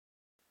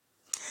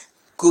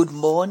Good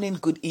morning,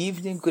 good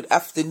evening, good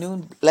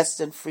afternoon, blessed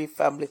and free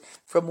family,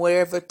 from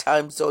wherever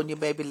time zone you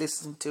may be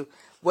listening to.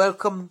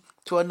 Welcome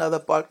to another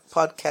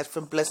podcast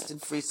from Blessed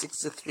and Free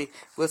 63.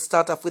 We'll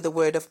start off with a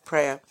word of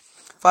prayer.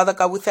 Father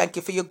God, we thank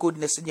you for your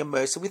goodness and your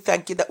mercy. We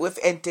thank you that we've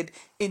entered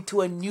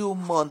into a new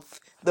month,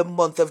 the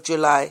month of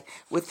July.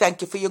 We thank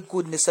you for your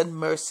goodness and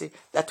mercy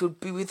that will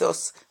be with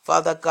us,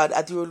 Father God,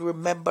 as you will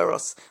remember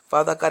us,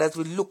 Father God, as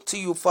we look to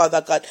you,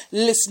 Father God,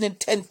 listening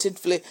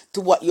attentively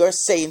to what you're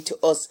saying to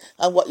us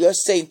and what you're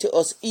saying to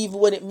us, even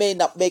when it may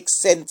not make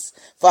sense,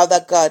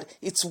 Father God,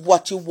 it's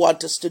what you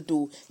want us to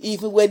do,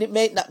 even when it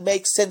may not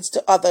make sense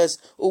to others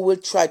who will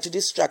try to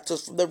distract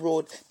us from the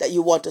road that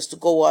you want us to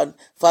go on.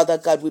 Father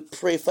God, we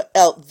pray for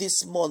help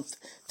this month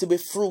to be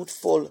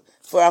fruitful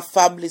for our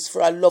families,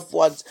 for our loved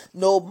ones.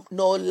 No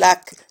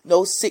lack,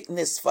 no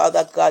sickness,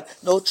 Father God,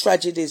 no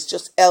tragedies,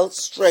 just health,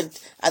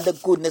 strength, and the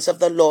goodness of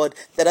the Lord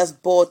that has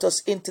brought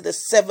us into the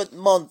 7th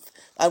month.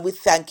 And we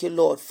thank you,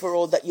 Lord, for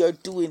all that you're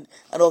doing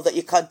and all that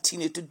you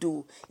continue to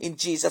do. In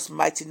Jesus'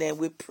 mighty name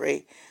we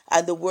pray.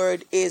 And the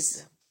word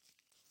is,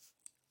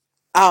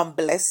 I'm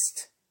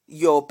blessed,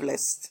 you're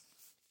blessed.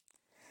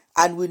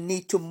 And we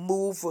need to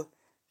move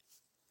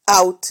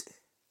out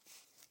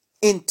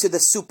into the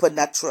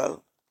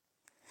supernatural.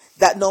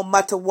 That no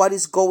matter what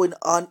is going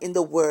on in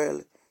the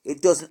world,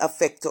 it doesn't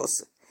affect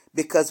us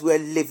because we're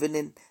living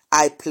in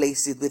high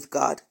places with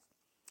God.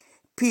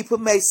 People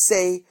may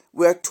say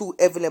we're too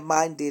heavenly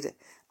minded,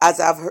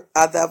 as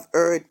I've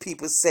heard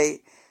people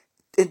say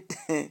in,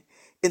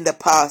 in the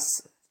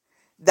past,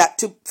 that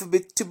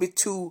to be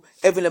too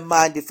heavenly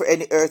minded for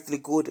any earthly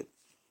good.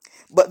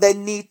 But they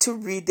need to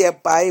read their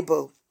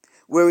Bible,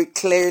 where it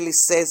clearly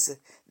says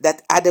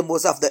that Adam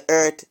was of the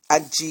earth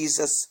and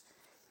Jesus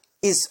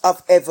is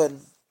of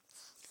heaven.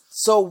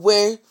 So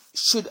where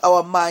should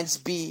our minds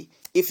be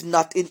if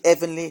not in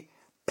heavenly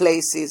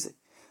places?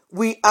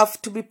 We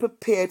have to be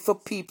prepared for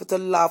people to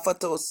laugh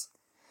at us.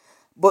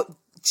 But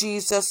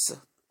Jesus,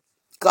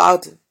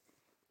 God,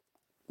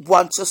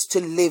 wants us to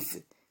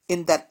live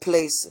in that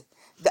place.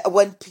 That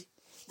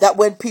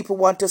when people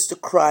want us to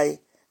cry,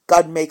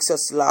 God makes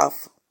us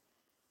laugh.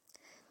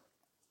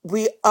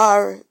 We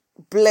are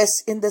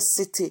blessed in the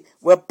city.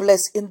 We're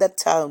blessed in the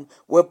town.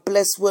 We're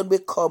blessed when we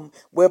come.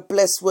 We're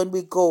blessed when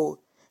we go.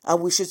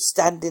 And we should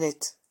stand in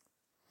it.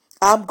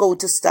 I'm going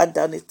to stand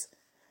on it.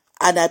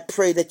 And I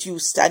pray that you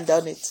stand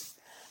on it.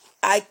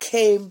 I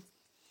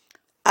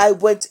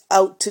went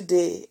out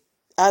today.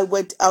 I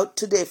went out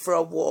today for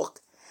a walk.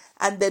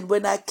 And then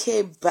when I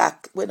came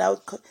back in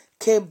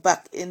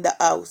the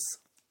house,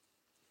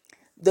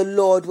 the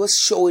Lord was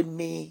showing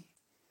me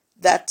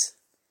that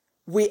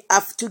we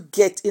have to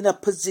get in a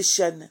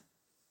position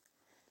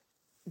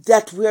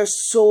that we are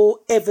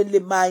so heavenly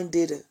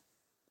minded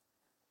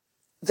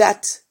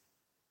that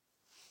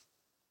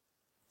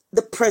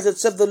the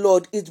presence of the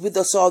Lord is with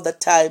us all the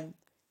time.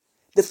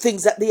 The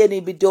things that the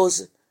enemy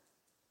doesn't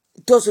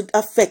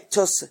affect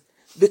us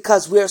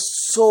because we're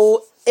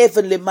so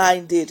heavenly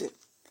minded.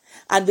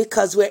 And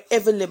because we're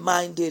heavenly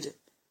minded,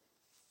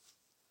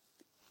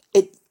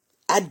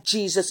 and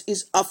Jesus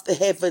is of the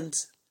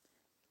heavens,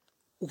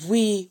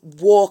 we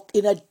walk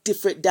in a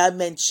different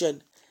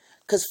dimension.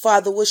 Because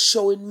Father was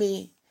showing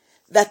me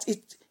that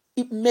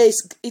it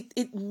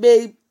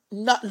may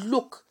not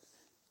look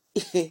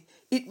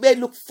it may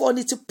look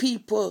funny to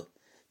people,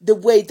 the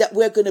way that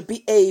we're going to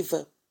behave,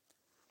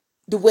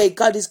 the way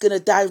God is going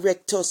to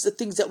direct us, the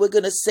things that we're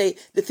going to say,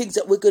 the things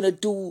that we're going to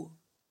do.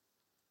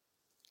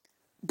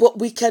 But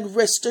we can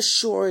rest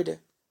assured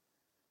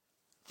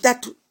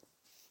that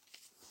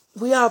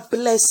we are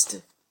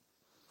blessed.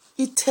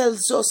 He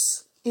tells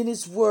us in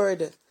His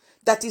word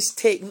that He's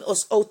taken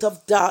us out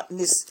of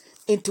darkness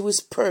into His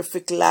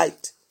perfect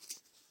light.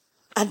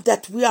 And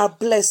that we are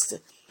blessed.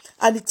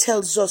 And He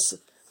tells us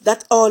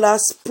that all our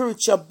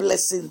spiritual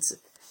blessings,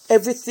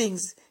 everything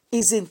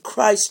is in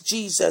Christ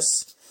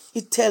Jesus.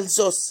 It tells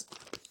us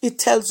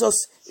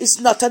it's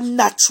not a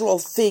natural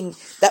thing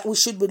that we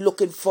should be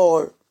looking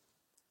for.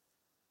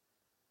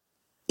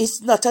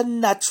 It's not a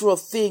natural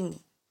thing.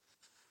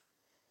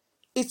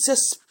 It's a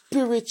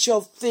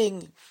spiritual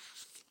thing.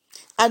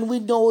 And we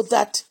know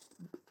that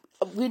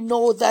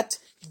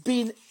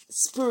being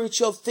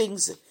spiritual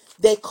things,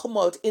 they come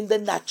out in the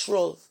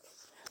natural.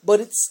 But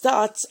it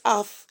starts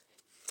off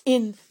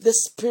in the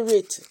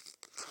spirit.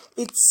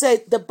 It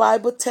said, the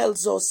Bible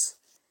tells us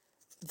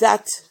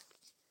that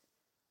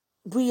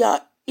we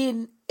are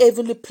in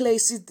heavenly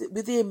places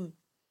with Him.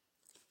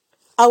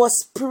 Our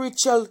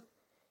spiritual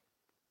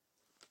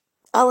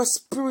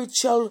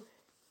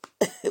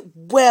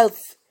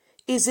wealth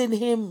is in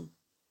Him,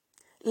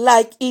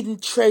 like hidden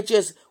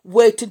treasures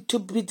waiting to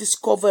be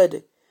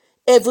discovered.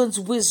 Heaven's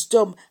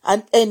wisdom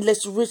and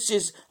endless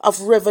riches of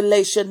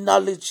revelation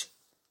knowledge.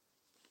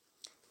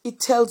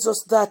 It tells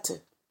us that.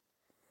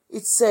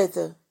 It says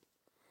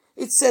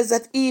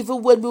that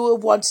even when we were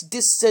once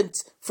distant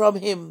from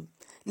Him,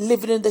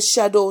 living in the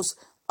shadows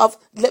of,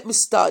 let me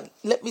start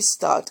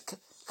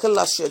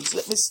Colossians,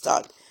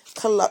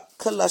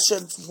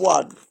 Colossians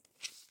 1,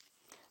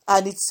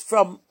 and it's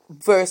from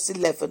verse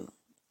 11.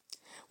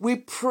 We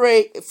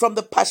pray from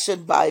the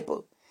Passion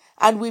Bible,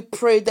 and we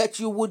pray that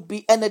you would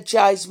be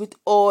energized with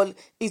all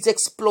his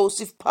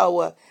explosive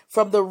power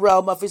from the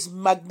realm of his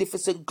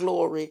magnificent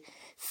glory,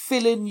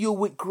 filling you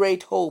with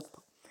great hope.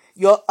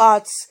 Your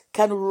hearts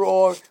can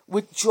roar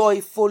with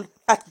joyful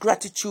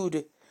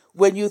gratitude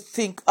when you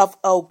think of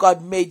how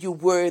God made you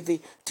worthy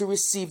to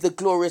receive the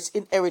glorious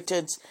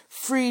inheritance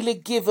freely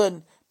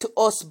given to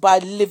us by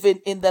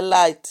living in the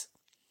light.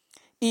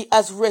 He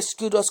has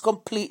rescued us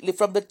completely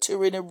from the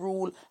tyranny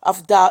rule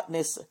of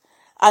darkness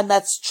and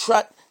has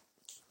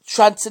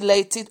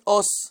translated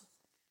us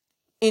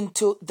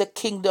into the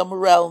kingdom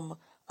realm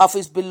of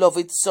his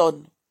beloved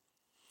Son.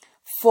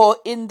 For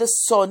in the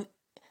Son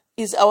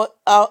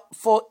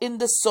for in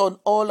the Son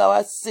all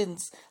our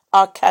sins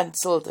are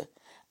cancelled,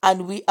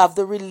 and we have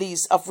the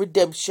release of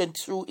redemption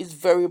through his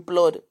very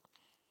blood.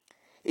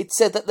 It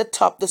said at the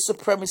top, the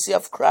supremacy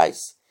of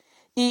Christ.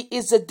 He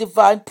is a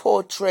divine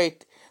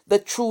portrait, the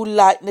true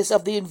likeness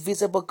of the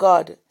invisible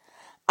God,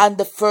 and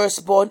the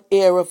firstborn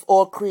heir of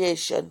all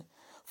creation.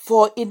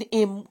 For in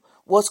him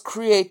was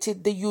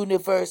created the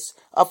universe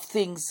of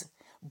things,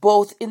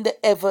 both in the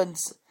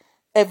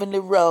heavenly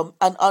realm,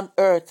 and on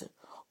earth.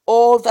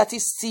 All that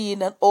is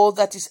seen and all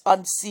that is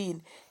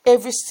unseen,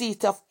 every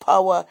seat of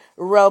power,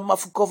 realm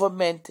of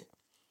government,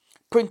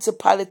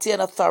 principality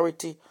and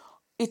authority.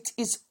 It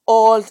is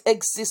all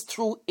exists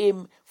through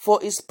him for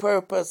his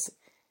purpose.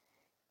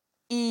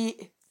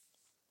 He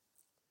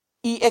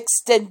he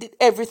extended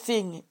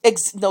everything.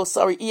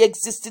 He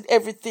existed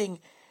everything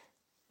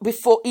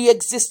before he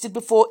existed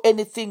before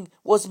anything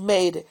was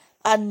made,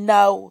 and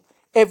now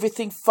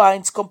everything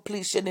finds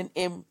completion in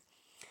him.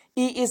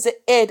 He is the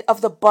head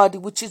of the body,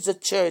 which is the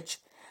church,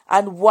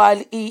 and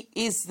while he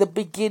is the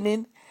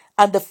beginning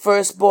and the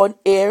firstborn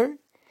heir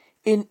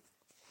in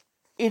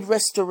in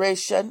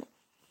restoration,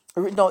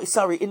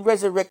 in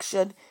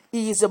resurrection,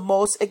 he is the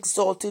most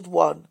exalted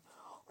one,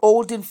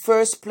 holding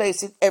first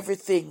place in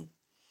everything.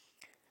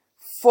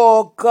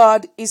 For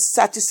God is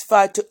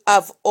satisfied to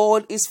have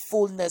all his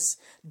fullness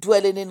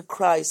dwelling in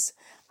Christ,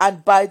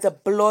 and by the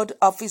blood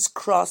of his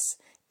cross,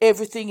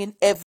 everything in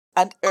heaven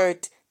and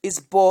earth is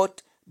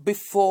brought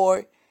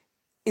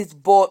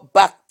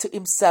back to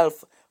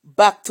himself,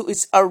 back to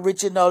its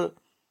original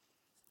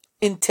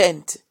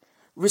intent,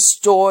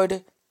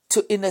 restored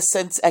to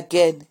innocence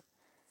again.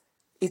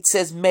 It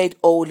says made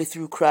holy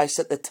through Christ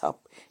at the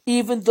top.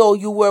 Even though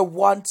you were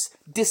once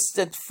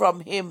distant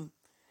from him,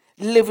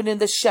 living in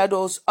the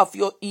shadows of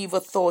your evil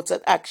thoughts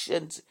and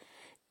actions,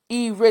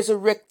 he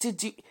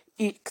resurrected you.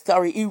 He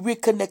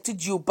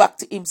reconnected you back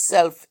to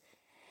himself.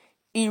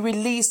 He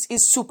released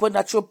his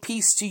supernatural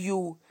peace to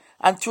you,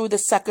 and through the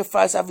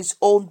sacrifice of his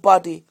own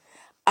body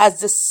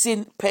as the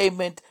sin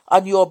payment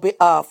on your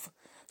behalf,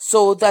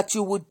 so that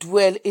you would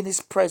dwell in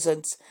his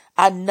presence.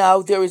 And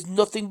now there is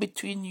nothing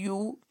between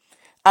you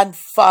and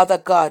Father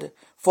God,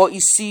 for he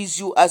sees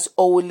you as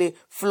holy,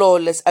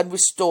 flawless, and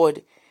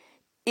restored.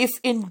 If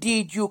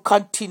indeed you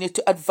continue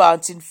to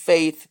advance in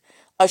faith,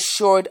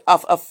 assured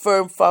of a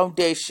firm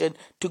foundation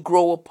to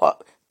grow upon,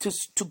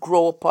 to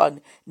grow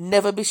upon,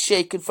 never be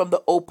shaken from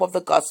the hope of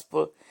the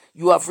gospel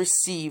you have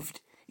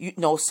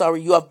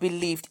you have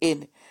believed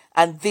in.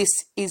 And this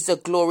is the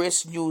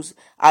glorious news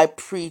I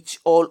preach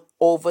all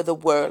over the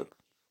world.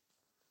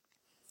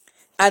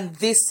 And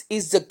this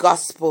is the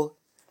gospel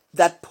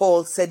that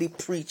Paul said he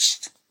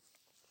preached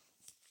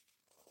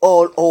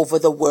all over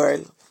the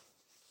world.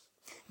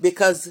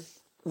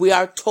 Because we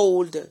are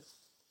told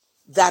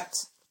that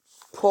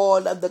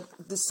Paul and the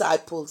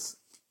disciples,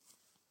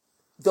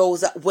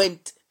 those that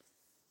went,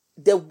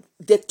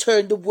 they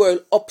turned the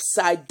world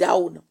upside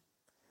down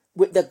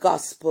with the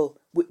gospel,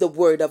 with the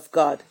word of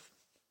God.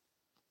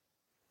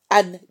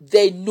 And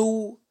they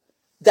knew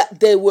that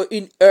they were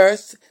in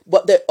earth,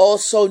 but they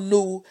also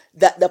knew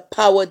that the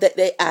power that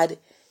they had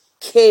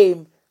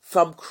came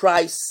from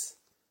Christ,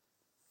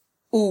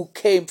 who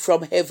came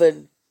from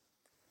heaven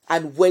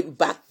and went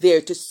back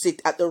there to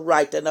sit at the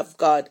right hand of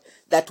God,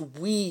 that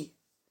we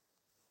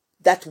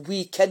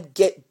can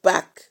get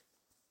back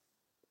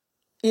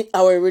in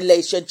our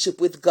relationship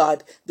with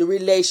God, the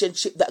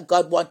relationship that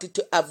God wanted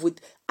to have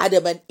with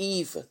Adam and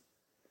Eve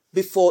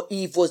before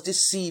Eve was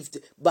deceived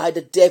by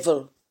the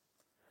devil,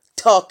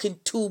 talking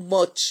too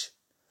much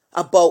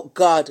about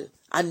God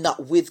and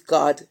not with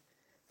God.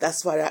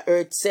 That's what I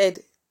heard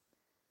said.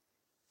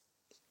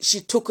 She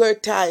took her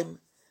time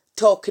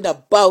talking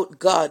about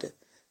God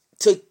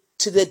to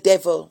the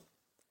devil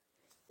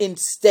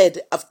instead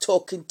of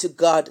talking to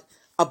God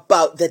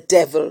about the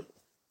devil.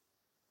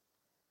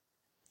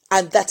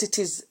 And that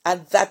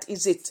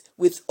is it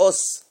with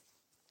us.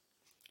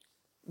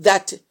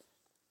 That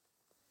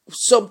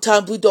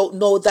sometimes we don't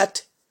know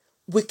that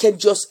we can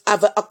just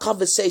have a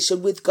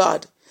conversation with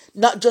God.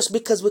 Not just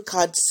because we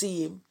can't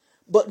see him,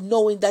 but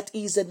knowing that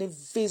he's an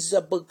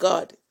invisible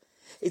God.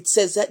 It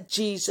says that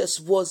Jesus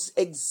was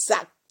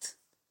exact,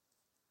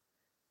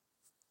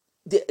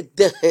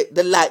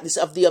 the likeness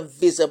of the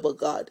invisible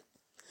God.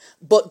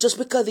 But just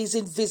because he's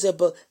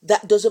invisible,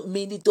 that doesn't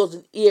mean he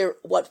doesn't hear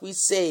what we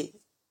say.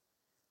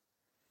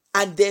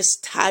 And there's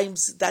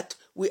times that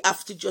we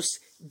have to just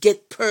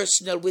get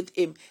personal with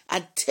him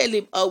and tell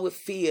him how we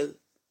feel.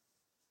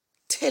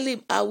 Tell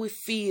him how we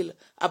feel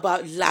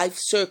about life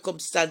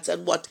circumstance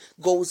and what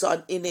goes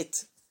on in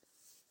it.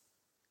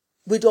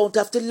 We don't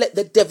have to let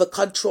the devil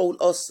control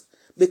us,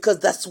 because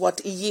that's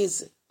what he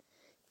is.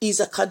 He's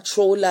a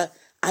controller,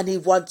 and he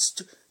wants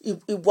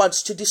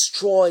to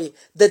destroy.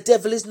 The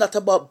devil is not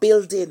about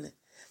building.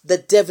 The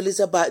devil is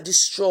about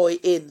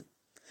destroying.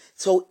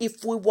 So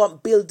if we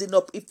want building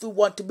up, if we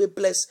want to be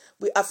blessed,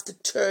 we have to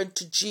turn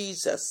to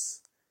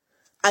Jesus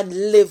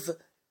and live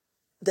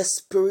the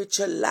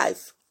spiritual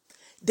life.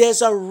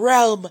 There's a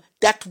realm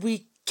that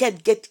we can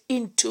get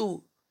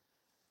into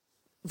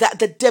that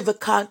the devil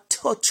can't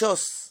touch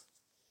us,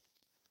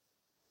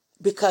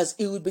 because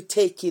he will be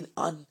taking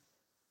on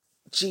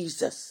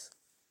Jesus.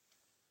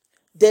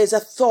 There's a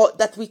thought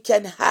that we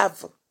can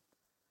have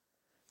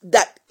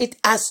that it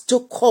has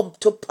to come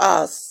to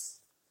pass,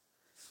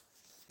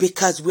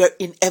 because we're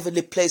in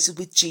heavenly places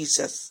with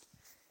Jesus.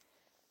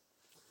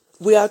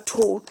 We are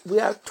told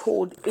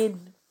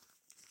in,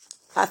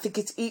 I think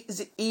it's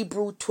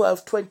Hebrew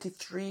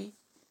 12:23,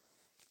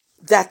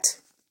 that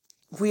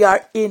we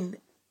are in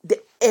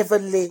the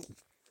heavenly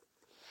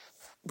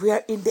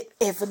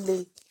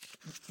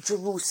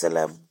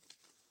Jerusalem.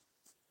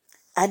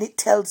 And it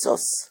tells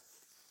us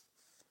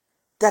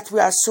that we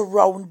are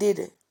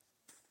surrounded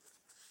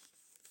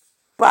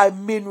by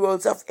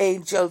myriads of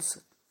angels.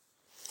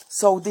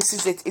 So this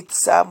is it.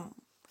 It's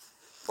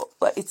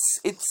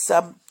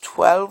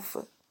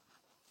 12,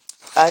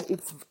 and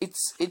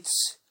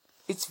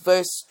it's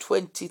verse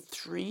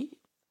 23.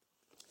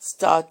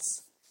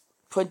 Starts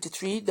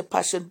 23, the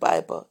Passion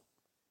Bible.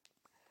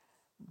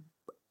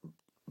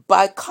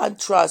 By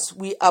contrast,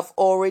 we have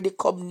already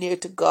come near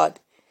to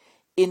God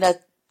in a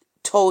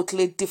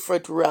totally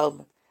different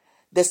realm,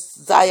 the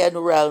Zion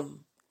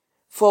realm.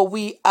 For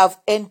we have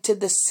entered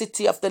the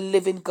city of the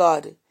living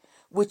God,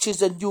 which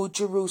is a new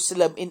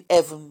Jerusalem in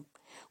heaven.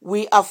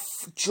 We have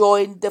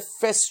joined the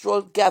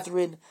festal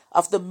gathering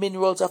of the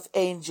myriads of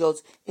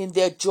angels in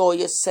their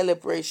joyous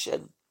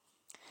celebration.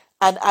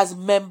 And as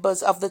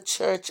members of the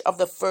church of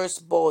the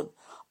firstborn,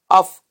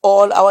 of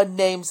all our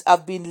names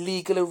have been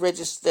legally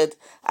registered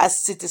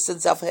as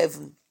citizens of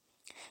heaven.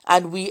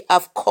 And we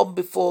have come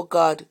before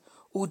God,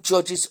 who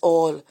judges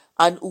all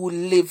and who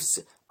lives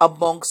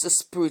amongst the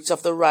spirits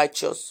of the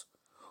righteous,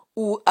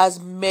 who have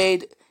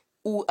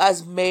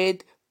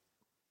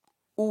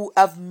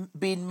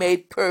been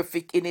made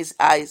perfect in his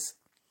eyes.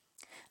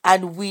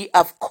 And we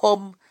have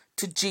come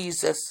to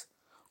Jesus,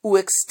 who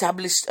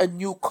established a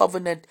new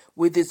covenant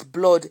with his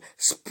blood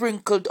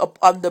sprinkled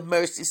upon the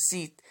mercy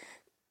seat,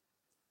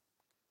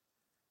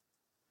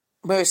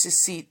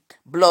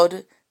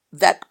 blood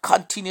that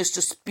continues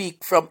to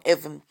speak from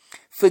heaven,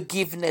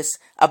 forgiveness,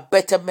 a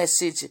better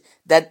message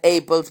than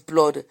Abel's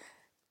blood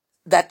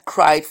that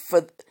cried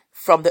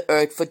from the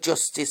earth for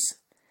justice.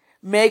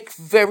 Make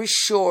very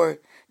sure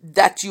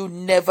that you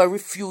never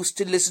refuse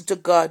to listen to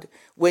God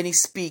when he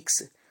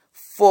speaks,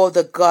 for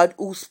the God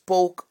who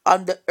spoke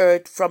on the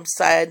earth from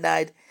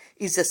Sinai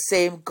is the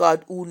same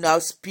God who now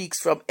speaks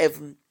from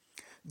heaven.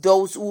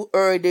 Those who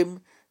heard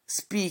him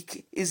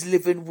speak his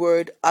living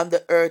word on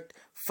the earth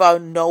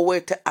found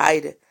nowhere to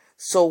hide.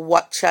 So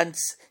what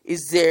chance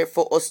is there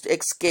for us to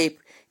escape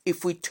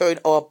if we turn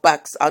our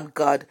backs on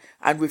God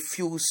and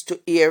refuse to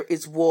hear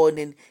his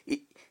warning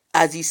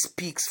as he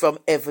speaks from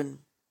heaven?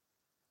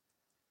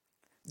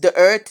 The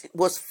earth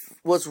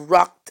was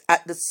rocked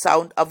at the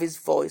sound of his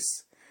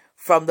voice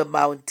from the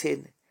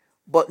mountain.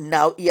 But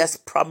now he has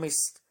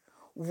promised,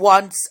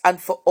 once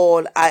and for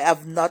all, I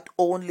will not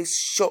only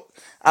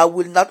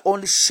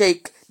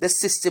shake the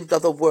systems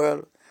of the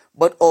world,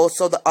 but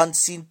also the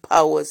unseen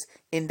powers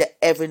in the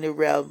heavenly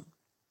realm.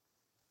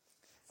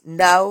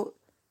 Now,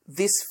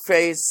 this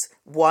phrase,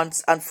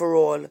 once and for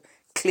all,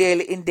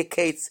 clearly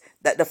indicates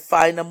that the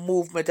final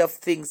movement of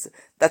things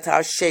that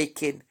are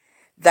shaken,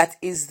 that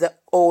is the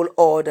old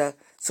order,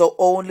 so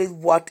only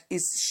what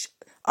is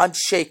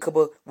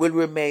unshakable will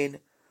remain.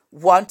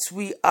 Once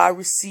we are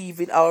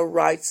receiving our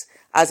rights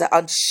as an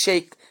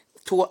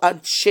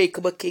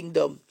unshakable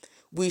kingdom,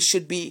 we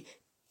should be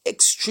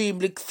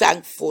extremely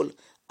thankful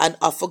and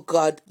offer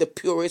God the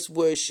purest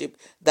worship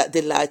that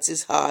delights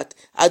his heart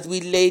as we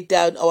lay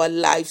down our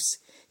lives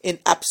in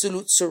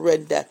absolute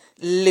surrender,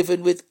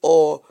 living with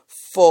awe,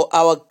 for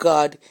our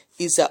God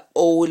is a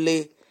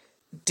holy,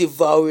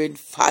 devouring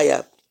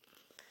fire.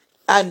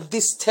 And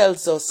this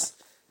tells us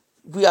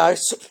we are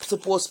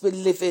supposed to be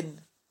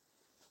living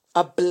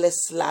a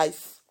blessed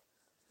life.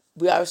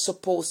 We are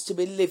supposed to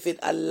be living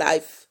a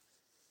life,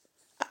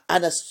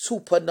 and a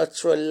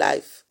supernatural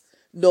life,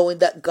 knowing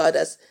that God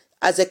has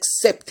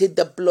accepted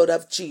the blood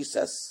of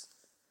Jesus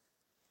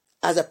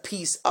as a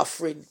peace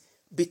offering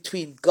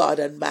between God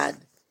and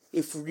man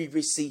if we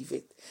receive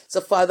it.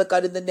 So, Father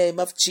God, in the name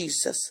of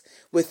Jesus,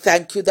 we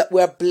thank you that we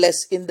are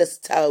blessed in this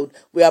town.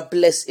 We are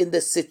blessed in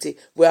the city.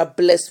 We are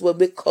blessed when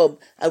we come,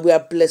 and we are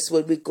blessed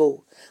when we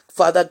go.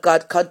 Father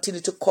God,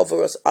 continue to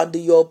cover us under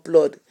your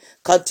blood.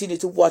 Continue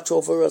to watch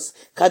over us.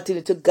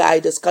 Continue to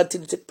guide us.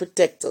 Continue to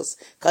protect us.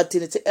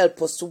 Continue to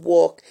help us to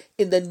walk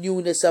in the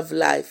newness of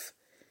life,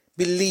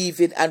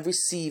 believing and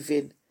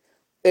receiving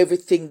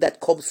everything that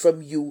comes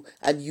from you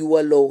and you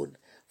alone.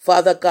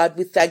 Father God,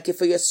 we thank you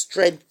for your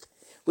strength.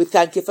 We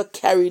thank you for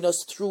carrying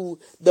us through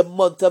the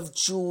month of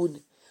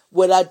June.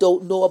 Well, I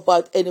don't know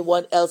about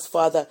anyone else,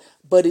 Father,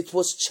 but it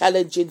was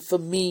challenging for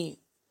me.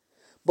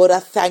 But I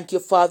thank you,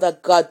 Father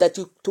God, that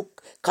you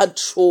took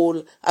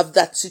control of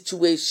that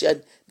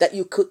situation, that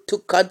you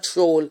took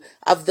control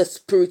of the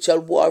spiritual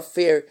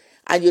warfare,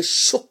 and you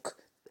shook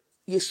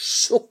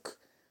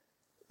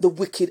the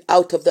wicked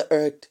out of the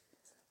earth,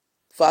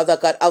 Father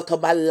God, out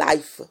of my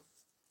life.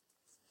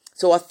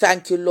 So I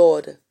thank you,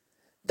 Lord,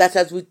 that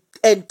as we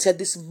enter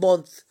this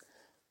month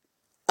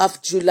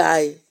of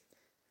July,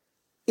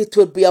 it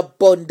will be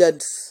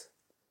abundance.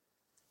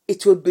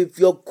 It will be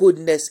your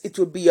goodness. It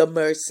will be your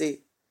mercy.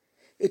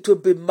 It will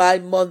be my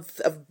month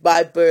of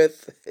my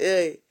birth.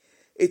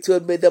 It will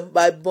be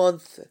my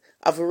month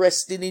of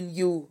resting in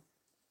you.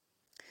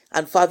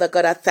 And Father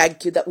God, I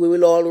thank you that we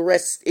will all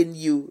rest in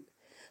you.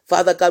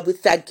 Father God, we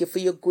thank you for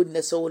your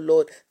goodness, oh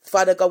Lord.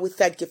 Father God, we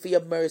thank you for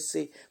your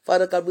mercy.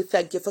 Father God, we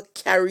thank you for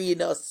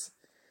carrying us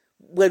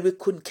when we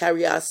couldn't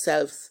carry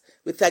ourselves.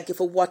 We thank you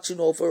for watching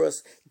over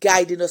us,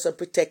 guiding us and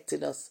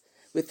protecting us.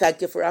 We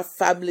thank you for our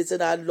families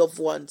and our loved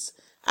ones.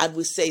 And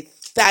we say,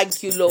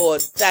 thank you,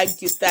 Lord.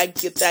 Thank you,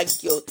 thank you,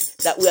 thank you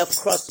that we have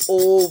crossed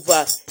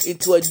over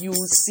into a new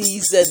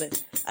season,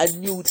 a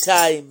new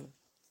time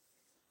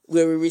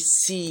where we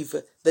receive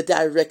the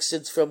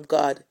directions from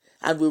God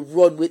and we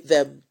run with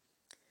them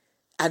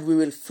and we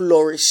will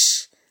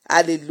flourish.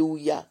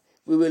 Hallelujah.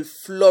 We will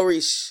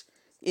flourish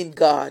in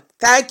God.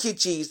 Thank you,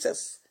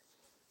 Jesus.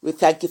 We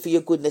thank you for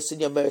your goodness and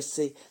your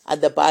mercy.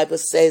 And the Bible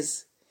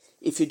says,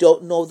 if you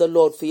don't know the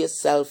Lord for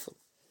yourself,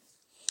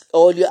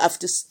 all you have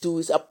to do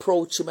is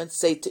approach him and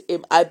say to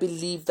him, I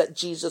believe that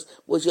Jesus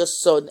was your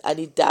son and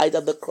he died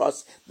on the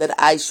cross that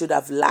I should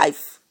have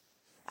life.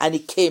 And he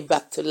came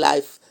back to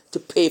life to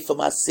pay for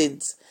my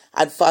sins.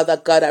 And Father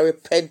God, I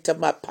repent of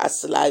my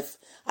past life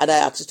and I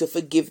ask you to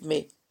forgive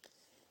me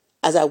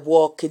as I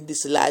walk in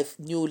this life,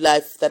 new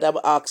life that I'm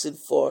asking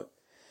for.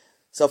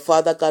 So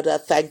Father God, I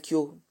thank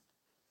you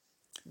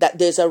that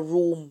there's a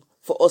room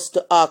for us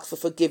to ask for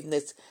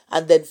forgiveness.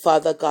 And then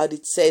Father God,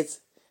 it says,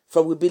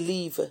 for we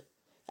believe,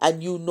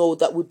 and you know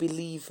that we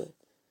believe,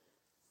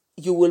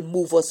 you will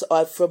move us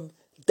out from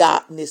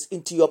darkness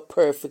into your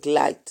perfect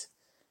light,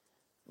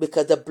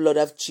 because the blood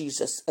of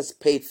Jesus has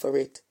paid for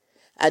it.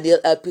 And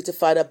he'll help you to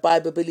find a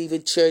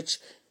Bible-believing church.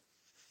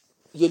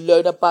 You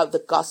learn about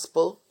the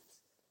gospel.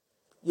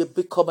 You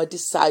become a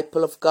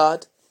disciple of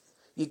God.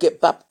 You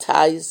get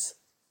baptized.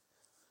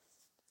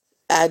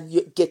 And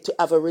you get to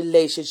have a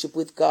relationship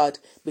with God,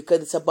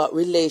 because it's about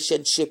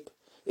relationship.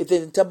 It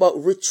isn't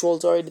about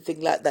rituals or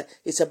anything like that.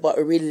 It's about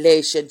a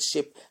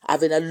relationship,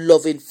 having a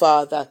loving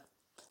Father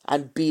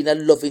and being a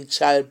loving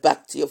child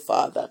back to your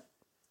Father.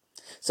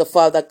 So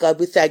Father God,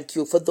 we thank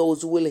you for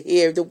those who will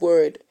hear the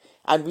word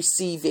and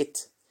receive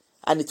it,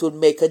 and it will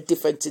make a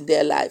difference in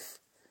their life.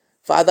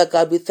 Father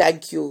God, we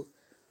thank you.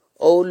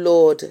 Oh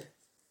Lord,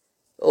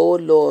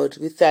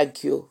 we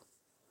thank you.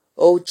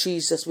 Oh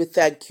Jesus, we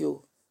thank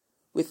you.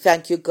 We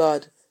thank you,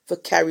 God, for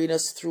carrying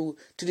us through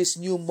to this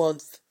new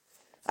month.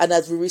 And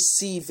as we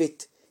receive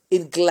it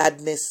in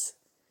gladness,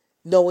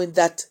 knowing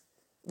that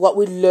what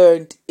we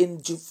learned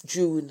in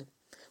June,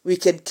 we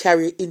can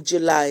carry in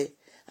July.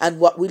 And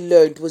what we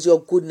learned was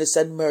your goodness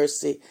and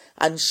mercy,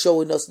 and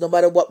showing us no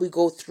matter what we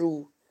go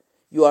through,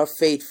 you are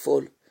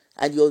faithful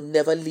and you'll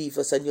never leave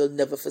us and you'll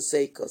never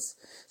forsake us.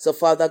 So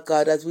Father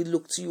God, as we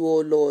look to you, O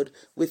Lord,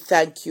 we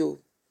thank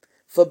you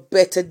for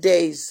better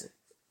days.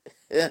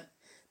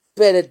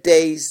 Better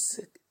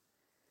days,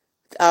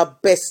 our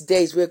best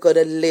days we're going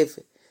to live,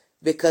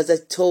 because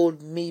it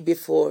told me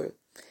before,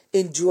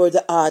 endure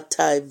the hard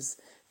times,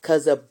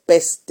 because the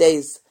best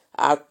days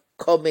are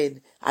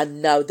coming,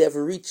 and now they've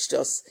reached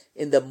us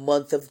in the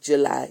month of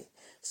July.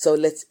 So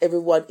let's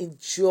everyone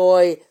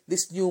enjoy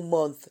this new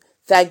month,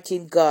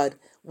 thanking God.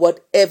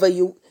 Whatever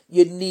you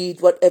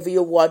need, whatever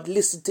you want,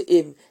 listen to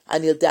him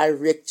and he'll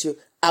direct you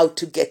how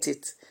to get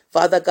it.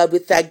 Father God, we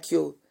thank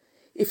you.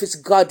 If it's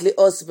godly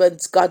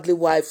husbands, godly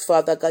wives,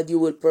 Father God, you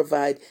will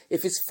provide.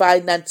 If it's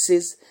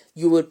finances,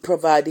 you will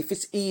provide. If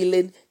it's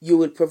healing, you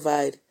will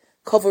provide.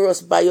 Cover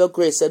us by your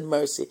grace and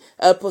mercy.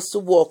 Help us to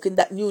walk in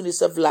that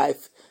newness of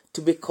life,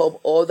 to become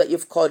all that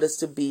you've called us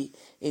to be.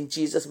 In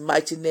Jesus'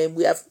 mighty name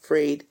we have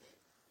prayed.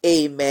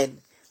 Amen.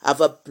 Have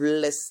a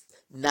blessed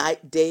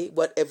night, day,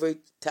 whatever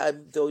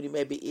time zone you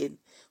may be in.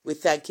 We're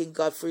thanking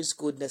God for his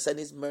goodness and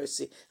his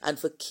mercy, and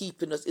for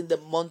keeping us in the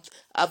month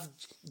of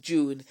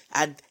June.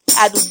 And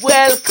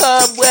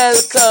welcome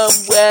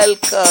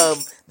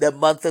the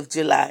month of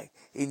July,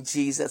 in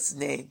Jesus'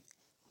 name.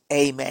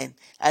 Amen.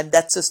 And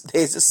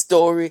there's a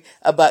story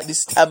about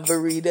this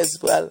tambourine as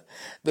well,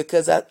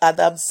 because as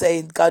I'm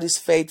saying, God is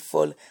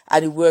faithful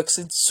and he works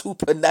in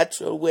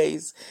supernatural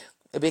ways.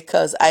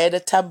 because I had a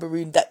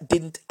tambourine that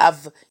didn't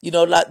have,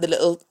 like the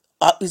little,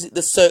 is it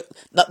the circle,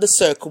 not the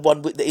circle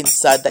one with the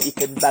inside that you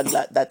can bang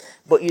like that,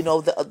 but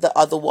the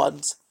other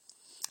ones.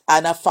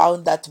 And I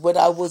found that when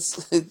I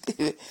was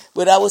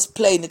when I was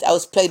playing it, I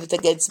was playing it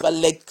against my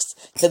legs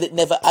because it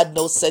never had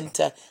no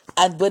center.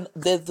 And when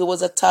there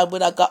was a time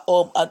when I got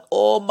home and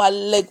my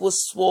leg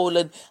was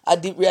swollen, I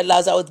didn't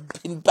realize I was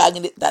been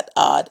banging it that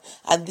hard.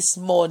 And this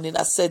morning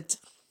I said,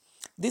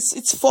 "This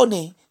it's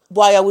funny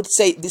why I would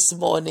say it this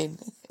morning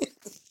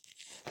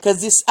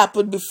because this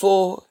happened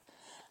before."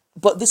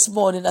 But this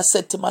morning I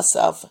said to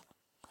myself,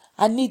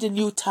 "I need a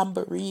new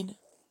tambourine."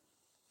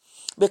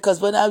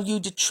 Because when I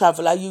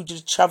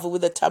usually travel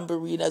with a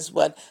tambourine as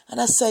well.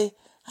 And I say,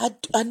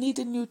 I need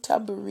a new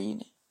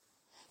tambourine.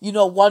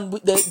 One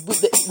with the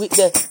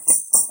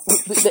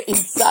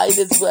inside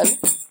as well.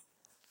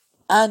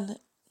 And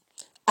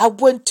I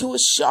went to a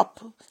shop.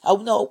 I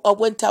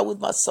went out with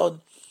my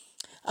son.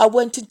 I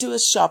went into a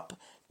shop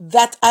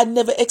that I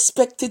never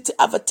expected to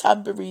have a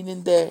tambourine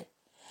in there.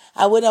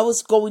 And when I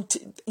was going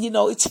to,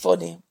 it's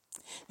funny.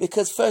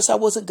 Because first I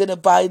wasn't going to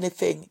buy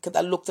anything because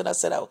I looked and I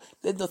said, oh,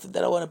 there's nothing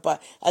that I want to buy.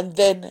 And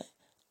then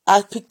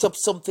I picked up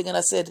something and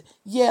I said,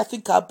 yeah, I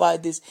think I'll buy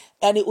this.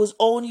 And it was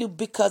only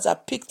because I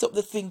picked up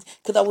the thing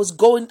because I was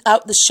going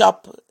out the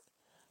shop.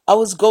 I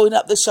was going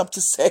out the shop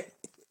to say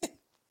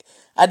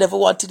I never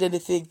wanted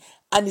anything.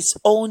 And it's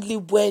only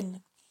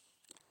when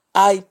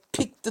I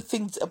picked the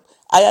things up,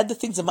 I had the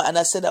things in my and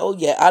I said, oh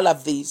yeah, I'll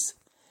have these.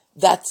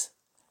 That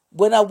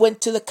when I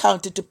went to the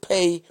counter to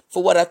pay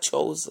for what I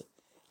chose,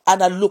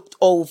 and I looked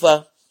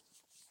over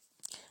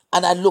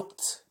and I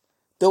looked,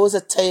 there was a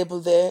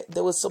table there,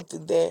 there was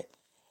something there,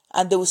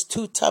 and there was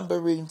two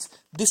tambourines,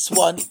 this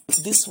one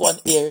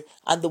here,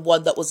 and the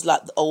one that was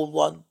like the old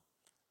one.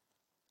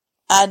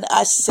 And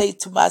I say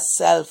to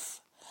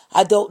myself,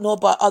 I don't know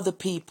about other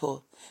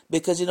people,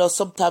 because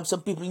sometimes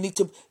some people need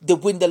to they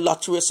win the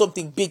lottery or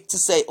something big to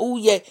say, oh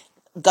yeah,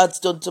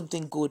 God's done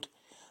something good.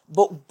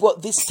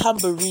 But this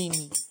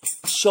tambourine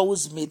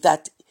shows me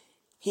that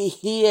he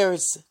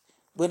hears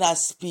when I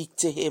speak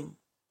to him.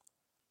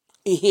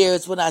 He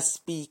hears when I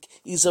speak.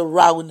 He's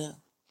around.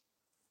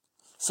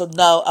 So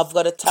now I've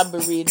got a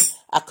tambourine.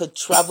 I could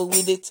travel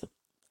with it.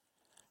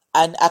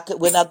 And I could,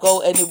 when I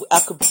go anywhere,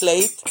 I could play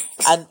it.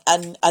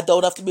 And I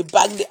don't have to be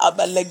banging it on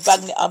my leg,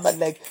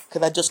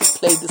 because I just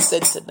play the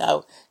center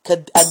now.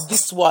 And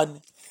this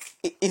one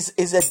is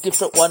a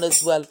different one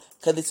as well.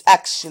 Because it's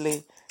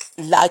actually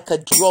like a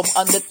drum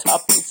on the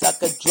top. It's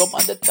like a drum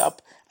on the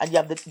top. And you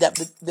have the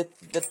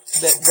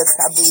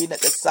tambourine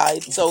at the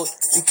side. So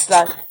it's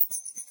like,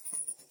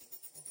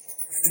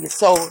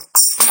 so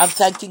I'm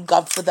thanking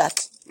God for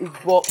that. He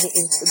brought me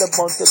into the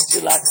month of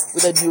July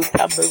with a new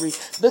tambourine.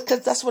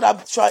 Because that's what I'm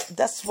trying,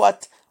 that's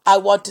what I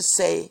want to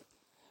say.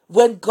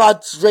 When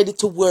God's ready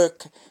to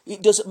work,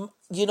 it doesn't,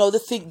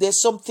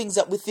 there's some things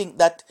that we think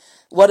that,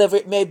 whatever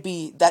it may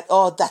be, that,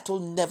 oh, that will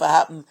never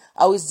happen.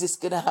 How is this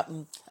going to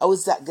happen? How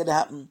is that going to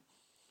happen?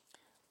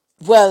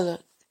 Well,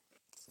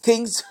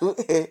 things,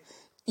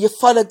 you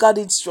follow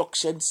God's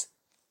instructions,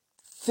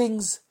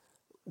 things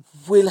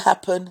will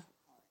happen.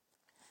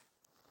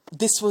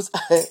 This was,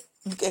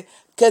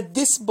 because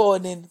this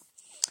morning,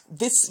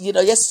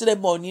 yesterday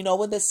morning,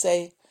 when they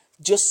say,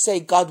 just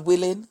say God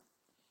willing,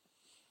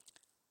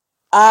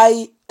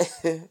 I,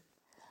 the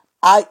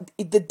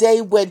day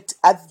went,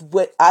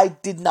 I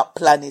did not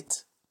plan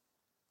it.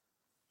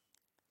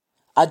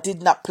 I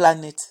did not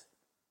plan it.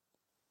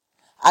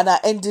 And I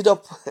ended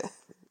up,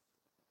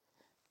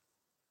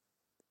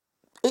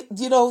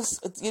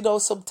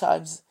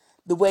 sometimes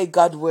the way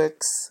God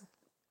works.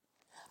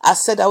 I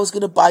said I was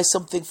going to buy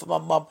something for my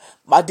mom.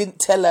 I didn't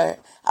tell her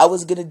I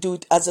was going to do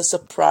it as a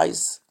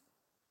surprise.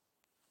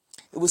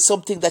 It was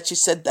something that she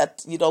said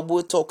that, we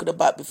were talking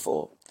about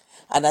before.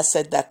 And I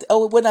said that,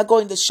 oh, when I go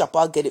in the shop,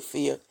 I'll get it for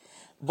you.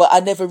 But I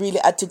never really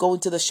had to go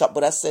into the shop.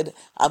 But I said,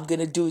 I'm going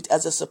to do it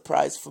as a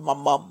surprise for my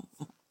mom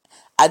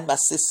and my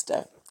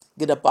sister.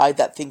 Going to buy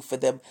that thing for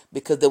them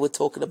because they were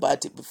talking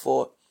about it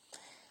before.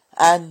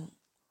 And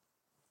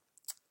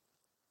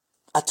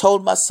I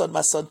told my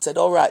son said,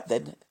 all right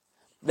then,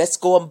 let's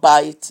go and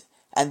buy it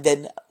and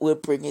then we'll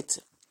bring it.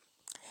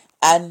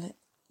 And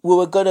we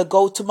were going to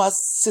go to my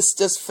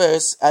sister's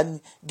first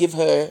and give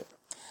her,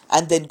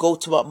 and then go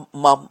to my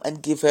mom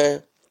and give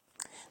her.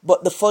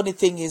 But the funny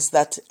thing is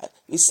that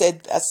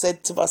I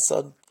said to my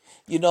son,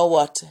 you know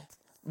what?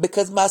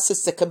 Because my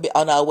sister can be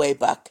on our way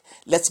back,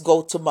 let's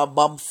go to my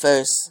mom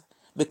first.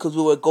 Because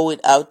we were going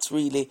out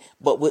really,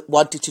 but we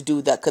wanted to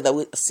do that because I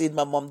was seeing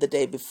my mom the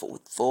day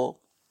before.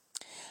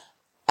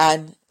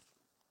 And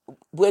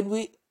when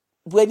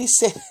he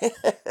said,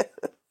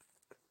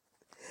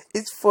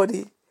 it's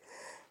funny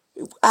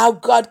how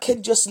God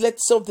can just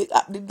let something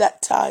happen in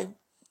that time.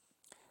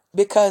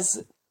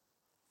 Because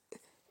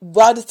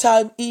by the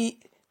time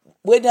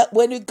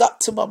when we got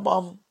to my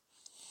mom,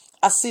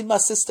 I see my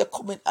sister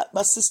coming.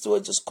 My sister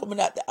was just coming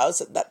out the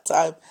house at that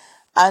time,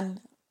 and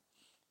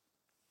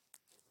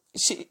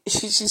she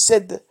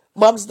said,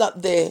 "Mom's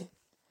not there."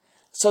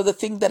 So the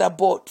thing that I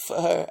bought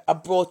for her, I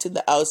brought in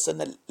the house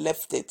and I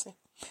left it.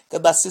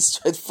 Because my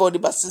sister had funny,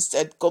 my sister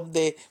had come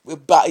there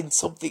with buying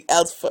something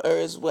else for her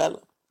as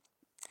well.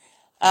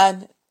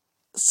 And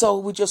so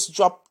we just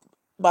dropped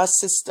my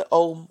sister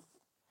home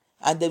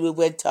and then we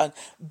went on.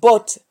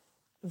 But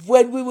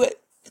when we were,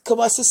 because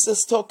my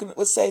sister's talking,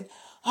 was saying,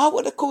 "Oh,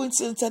 what a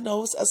coincidence."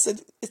 I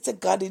said, "It's a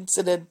God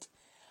incident.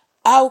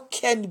 How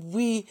can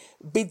we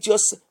be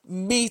just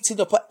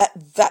meeting up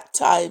at that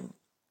time,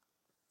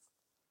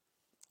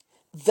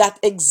 that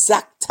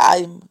exact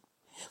time,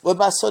 when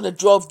my son had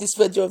drove this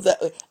way, drove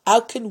that way?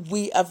 How can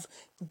we have,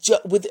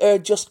 with her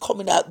just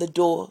coming out the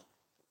door,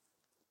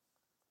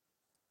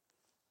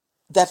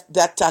 that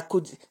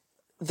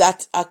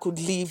I could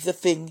leave the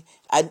thing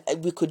and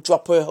we could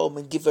drop her home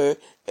and give her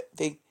a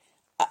thing."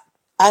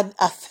 And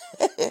I,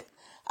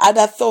 and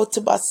I thought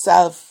to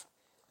myself,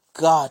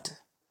 God,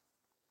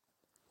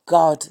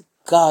 God,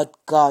 God,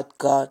 God,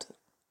 God.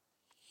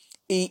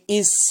 He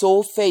is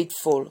so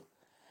faithful.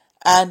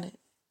 And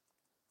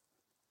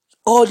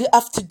all you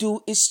have to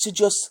do is to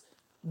just,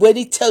 when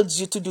he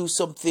tells you to do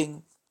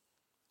something,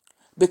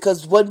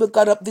 because when we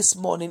got up this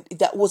morning,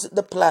 that wasn't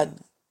the plan.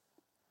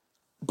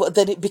 But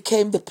then it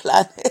became the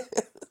plan.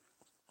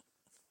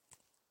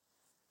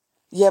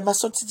 Yeah, my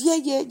son said, yeah,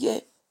 yeah, yeah.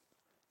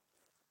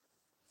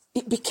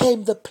 It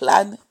became the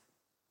plan.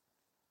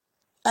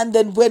 And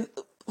then when,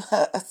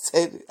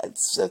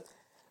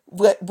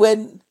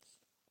 when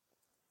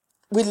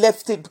we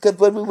left it, because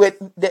when we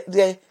went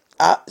there,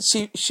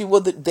 she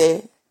wasn't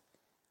there.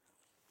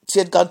 She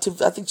had gone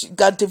to, I think she'd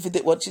gone to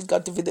visit she's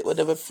gone to visit one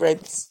of her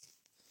friends.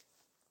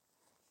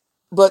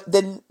 But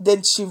then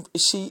then she,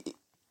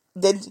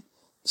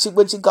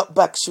 when she got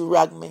back, she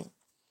rang me.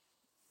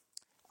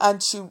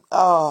 And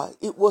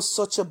it was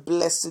such a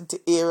blessing to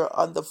hear her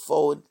on the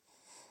phone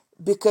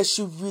because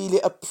she really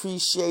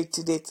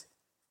appreciated it.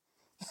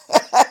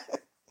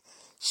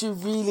 She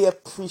really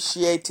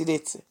appreciated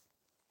it.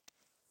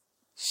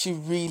 She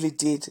really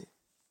did.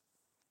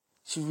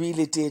 She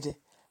really did.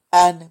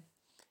 And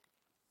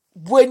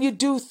when you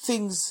do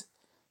things,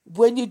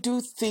 when you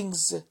do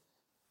things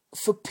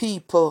for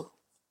people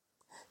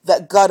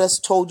that God has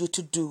told you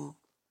to do,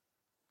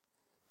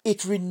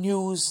 it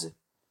renews,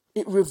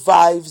 it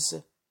revives,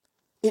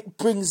 it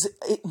brings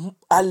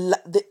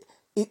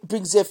it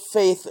brings their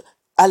faith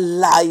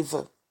alive.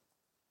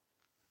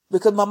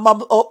 Because my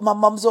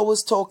mom's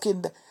always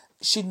talking.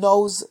 She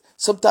knows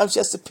sometimes she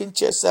has to pinch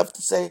herself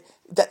to say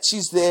that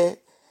she's there,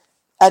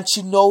 and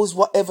she knows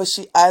whatever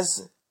she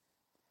has.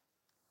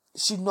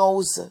 She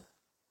knows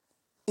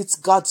it's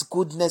God's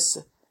goodness,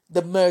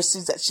 the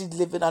mercies that she's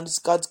living on. It's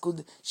God's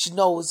goodness. She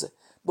knows.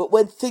 But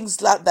when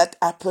things like that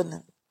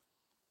happen,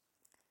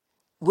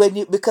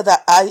 because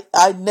I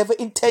never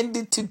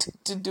intended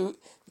to do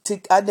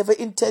I never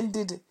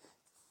intended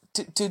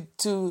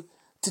to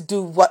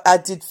do what I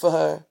did for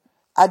her.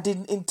 I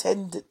didn't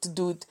intend to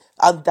do it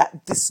on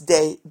that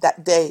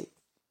day.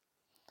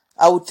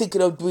 I would think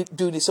of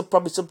doing it, so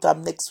probably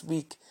sometime next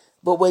week.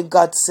 But when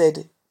God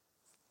said,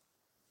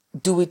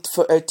 do it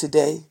for her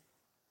today,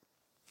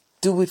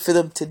 do it for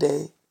them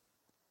today,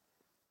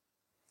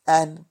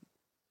 and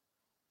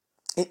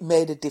it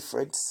made a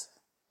difference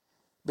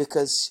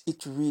because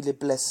it really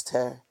blessed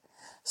her.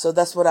 So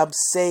that's what I'm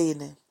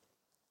saying.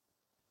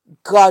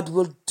 God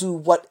will do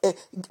what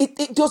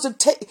it doesn't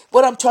take.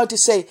 What I'm trying to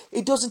say,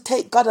 it doesn't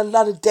take God a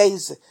lot of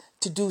days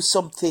to do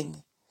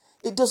something.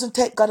 It doesn't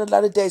take God a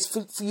lot of days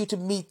for you to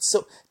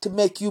to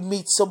make you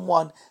meet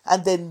someone,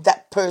 and then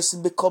that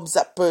person becomes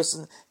that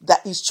person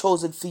that is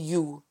chosen for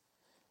you.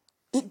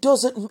 It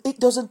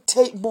doesn't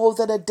take more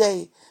than a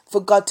day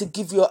for God to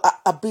give you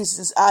a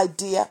business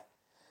idea,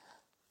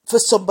 for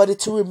somebody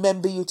to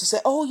remember you, to say,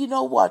 "Oh, you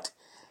know what?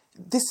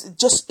 This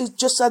just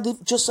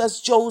as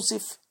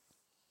Joseph,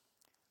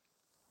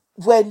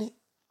 when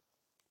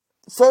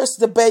first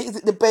the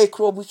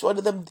baker, which one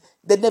of them,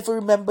 they never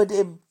remembered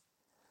him,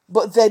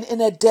 but then in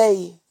a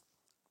day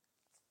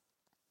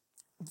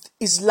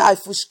his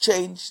life was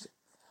changed."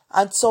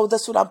 And so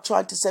that's what I'm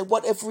trying to say.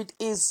 Whatever it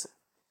is,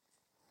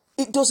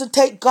 it doesn't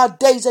take God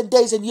days and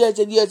days and years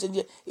and years and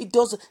years. It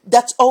doesn't.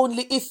 That's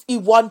only if he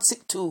wants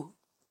it to.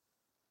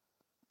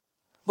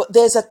 But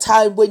there's a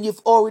time when you've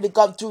already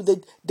gone through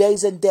the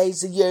days and days,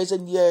 the years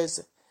and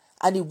years,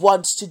 and he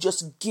wants to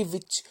just give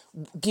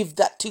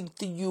that thing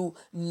to you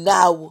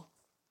now.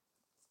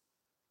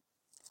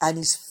 And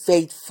he's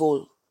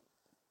faithful.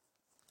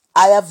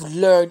 I have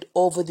learned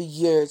over the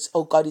years,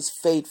 oh, God is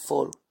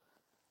faithful.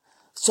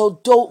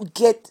 So don't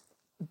get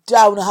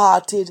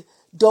downhearted.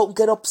 Don't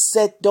get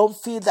upset. Don't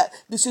feel that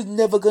this is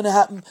never going to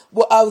happen.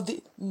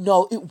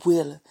 No, it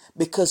will.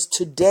 Because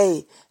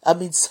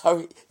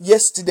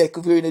yesterday,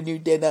 because we're in a new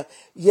day now,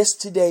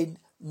 yesterday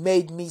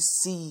made me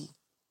see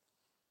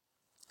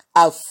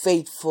how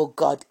faithful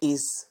God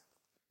is.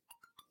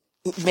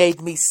 It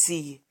made me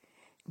see,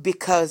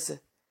 because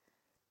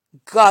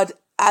God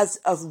has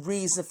a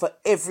reason for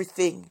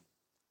everything.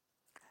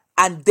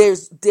 And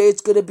there's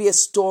going to be a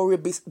story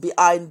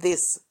behind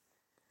this,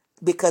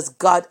 because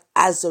God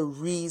has a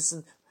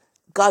reason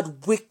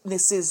God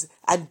witnesses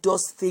and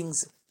does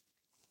things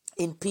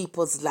in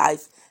people's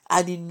life,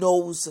 and he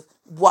knows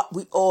what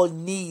we all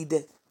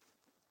need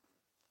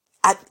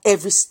at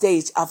every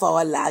stage of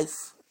our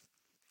life.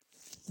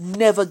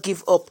 Never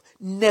give up,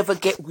 never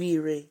get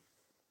weary.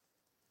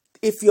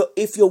 If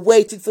you're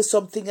waiting for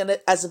something and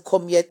it hasn't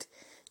come yet,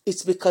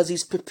 it's because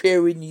he's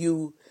preparing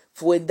you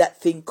for when that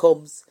thing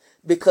comes.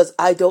 Because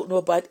I don't know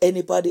about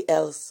anybody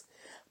else,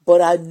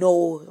 but I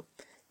know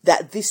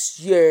that this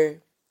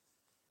year,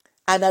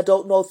 and I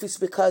don't know if it's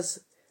because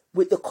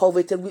with the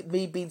COVID and with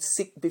me being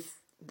sick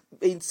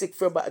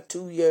for about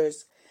 2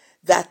 years,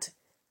 that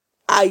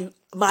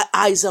my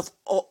eyes have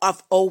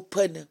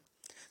opened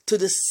to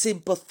the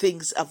simple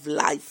things of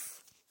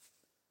life,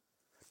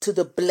 to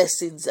the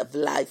blessings of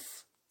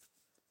life.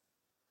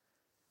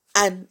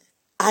 And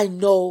I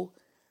know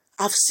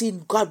I've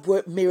seen God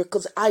work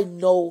miracles. I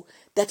know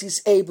that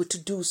he's able to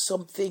do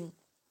something.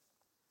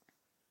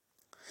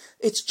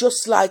 It's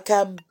just like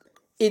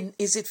in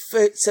is it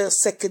first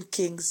Second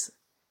Kings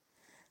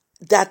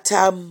that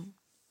when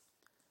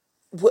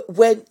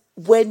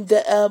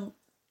the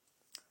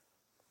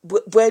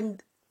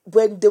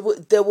when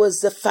there was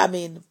the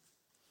famine,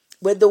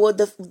 when there was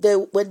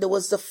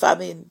the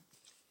famine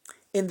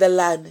in the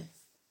land,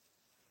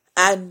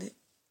 and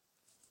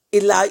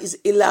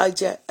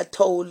Elijah had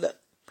told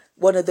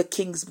one of the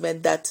king's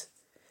men that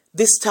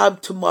this time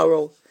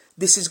tomorrow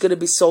this is going to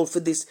be sold for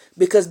this,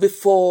 because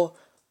before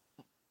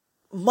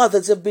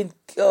mothers have been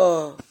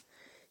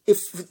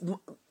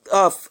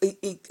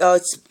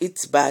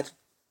it's bad.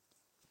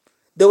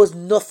 There was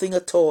nothing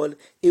at all.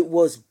 It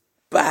was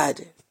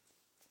bad.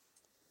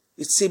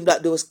 It seemed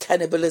like there was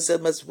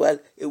cannibalism as well.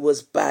 It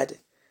was bad.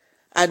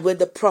 And when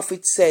the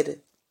prophet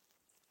said,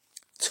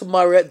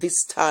 tomorrow at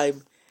this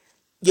time,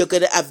 you're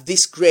going to have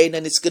this grain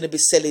and it's going to be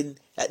selling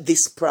at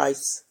this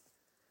price.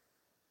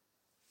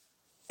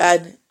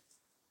 And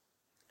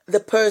the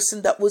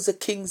person that was the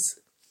king's,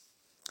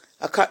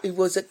 it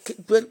was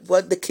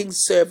the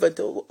king's servant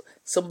or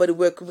somebody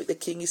working with the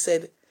king, he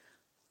said,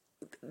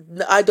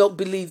 I don't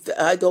believe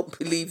that. I don't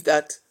believe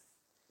that.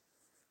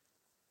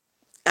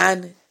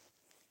 And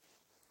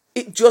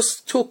it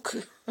just took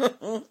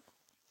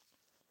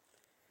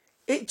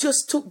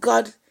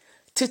God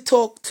to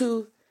talk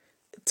to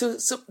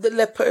the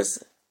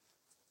lepers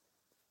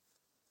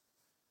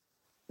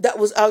that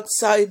was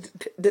outside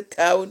the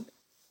town.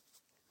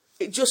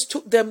 It just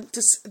took them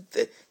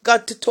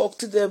God to talk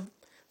to them,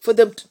 for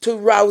them to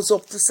rouse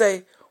up, to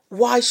say,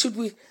 why should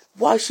we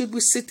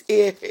sit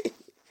here?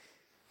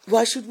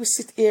 Why should we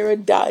sit here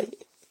and die?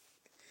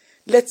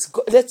 Let's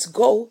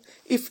go.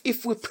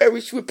 If we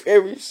perish, we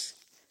perish.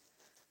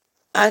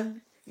 And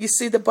you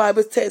see, the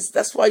Bible says,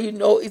 that's why you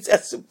know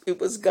it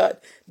was God.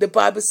 The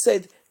Bible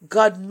said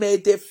God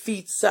made their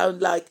feet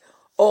sound like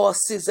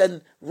horses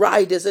and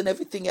riders and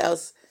everything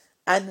else.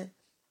 And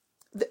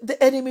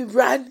the enemy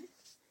ran.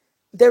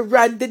 They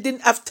ran. They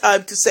didn't have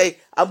time to say,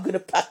 I'm going to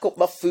pack up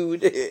my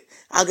food.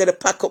 I'm going to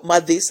pack up my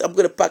this. I'm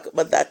going to pack up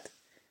my that.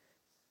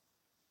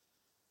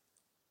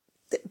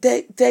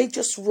 They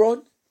just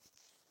run.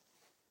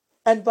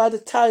 And by the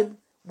time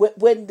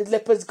when the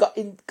lepers got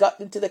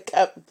into the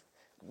camp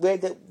where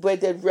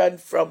they ran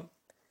from,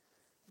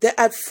 they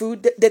had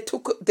food. They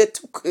took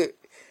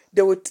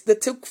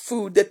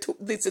food. They took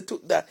this. They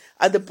took that,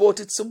 and they bought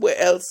it somewhere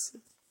else,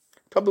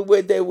 probably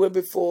where they were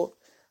before.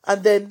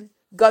 And then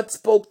God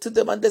spoke to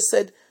them, and they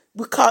said,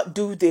 "We can't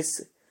do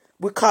this.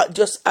 We can't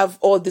just have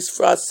all this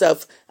for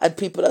ourselves, and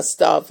people are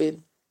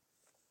starving."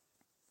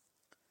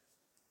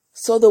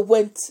 So they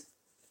went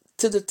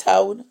to the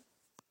town,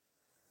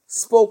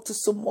 spoke to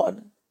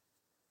someone.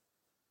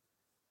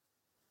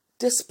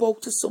 They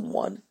spoke to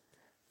someone,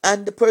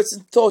 and the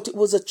person thought it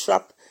was a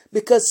trap,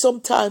 because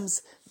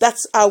sometimes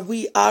that's how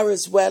we are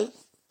as well.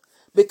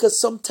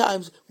 Because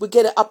sometimes we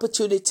get an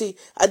opportunity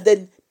and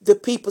then the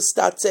people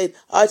start saying,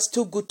 oh, it's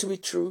too good to be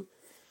true.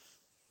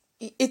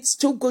 It's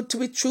too good to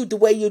be true the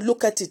way you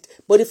look at it.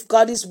 But if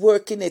God is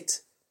working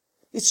it,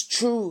 it's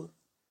true.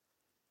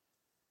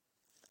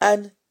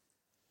 And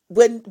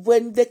when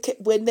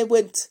they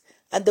went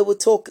and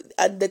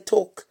they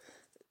talk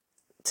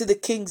to the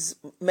king's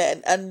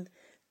men, and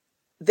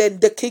then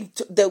the king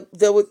they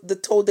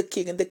told the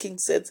king, and the king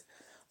said,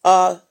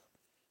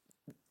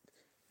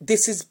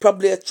 this is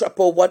probably a trap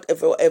or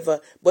whatever.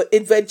 But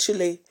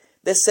eventually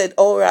they said,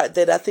 all right,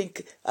 then I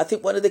think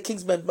one of the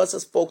king's men must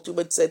have spoke to him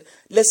and said,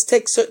 let's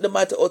take certain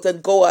amount of oath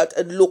and go out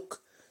and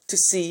look to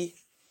see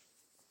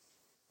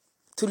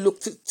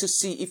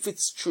if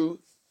it's true.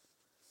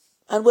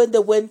 And when they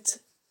went,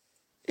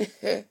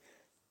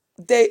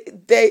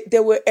 they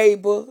were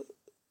able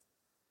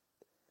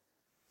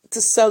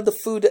to sell the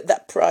food at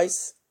that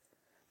price.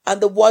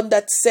 And the one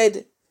that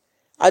said,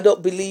 I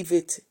don't believe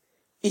it,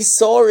 he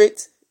saw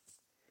it.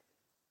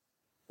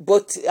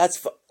 But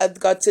as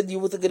God said, you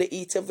wasn't going to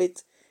eat of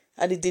it,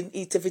 and he didn't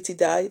eat of it, he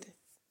died.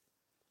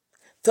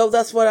 So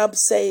that's what I'm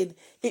saying.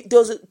 It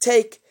doesn't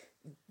take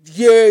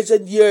years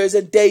and years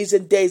and days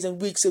and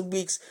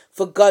weeks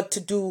for God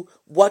to do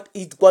what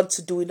he wants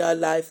to do in our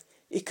life.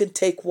 It can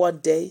take one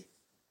day.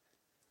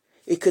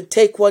 It could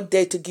take one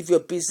day to give you a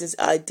business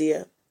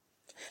idea,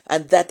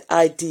 and that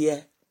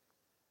idea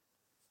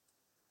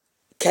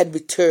can be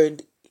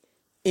turned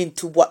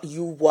into what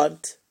you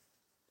want.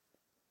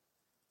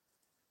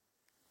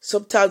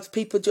 Sometimes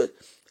people just,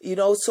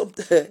 some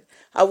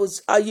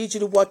I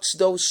usually watch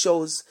those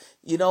shows,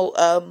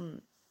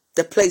 The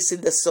Place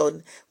in the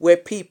Sun, where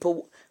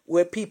people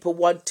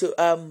want to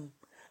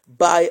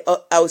buy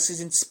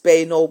houses in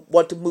Spain or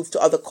want to move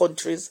to other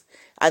countries,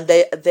 and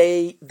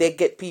they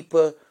get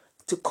people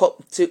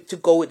to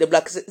go with them,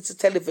 like it's a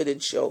television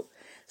show.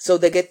 So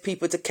they get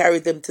people to carry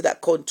them to that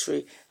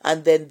country,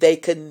 and then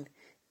they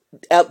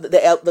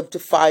help them to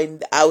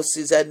find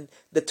houses, and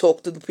they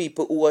talk to the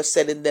people who are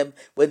selling them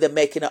when they're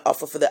making an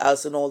offer for the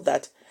house and all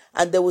that.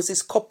 And there was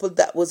this couple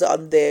that was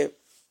on there,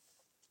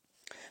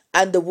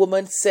 and the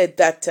woman said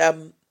that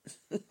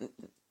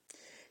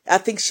I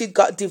think she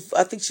got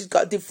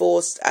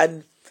divorced,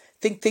 and I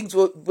think things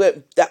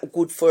weren't that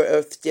good for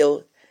her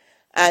still.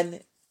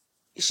 And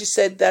she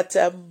said that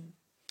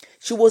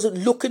she wasn't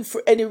looking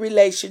for any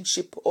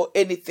relationship or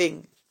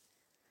anything,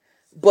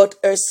 but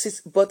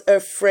her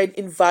friend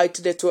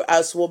invited her to her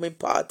housewarming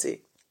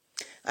party.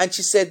 And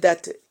she said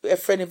that her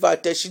friend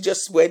invited her. She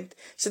just went.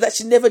 She said that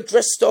she never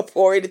dressed up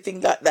or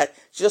anything like that.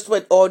 She just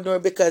went ordinary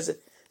because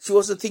she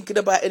wasn't thinking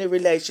about any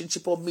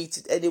relationship or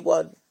meeting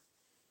anyone.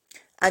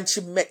 And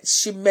she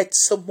met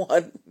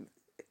someone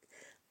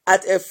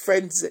at her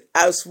friend's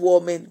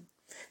housewarming,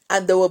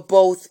 and they were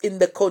both in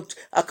the country.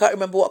 I can't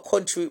remember what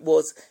country it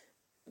was.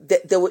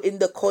 They were in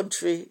the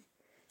country,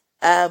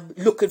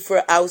 looking for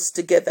a house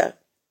together.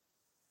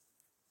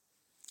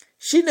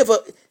 She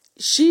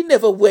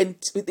never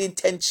went with the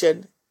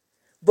intention,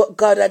 but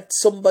God had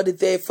somebody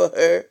there for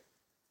her.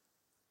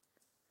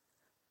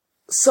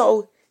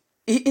 So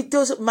it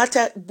doesn't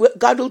matter.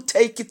 God will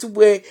take you to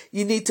where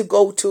you need to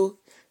go to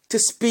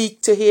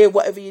speak, to hear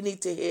whatever you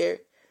need to hear,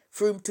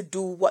 for Him to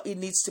do what He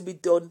needs to be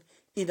done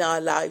in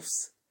our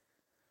lives.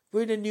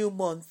 We're in a new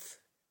month.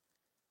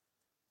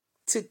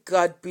 To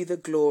God be the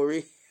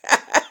glory.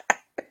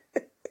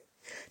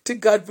 To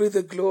God be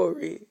the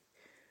glory.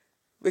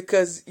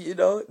 Because,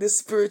 the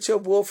spiritual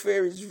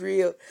warfare is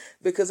real.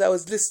 Because I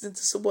was listening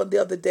to someone the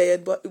other day,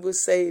 and what he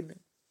was saying,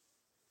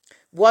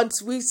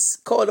 once we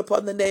call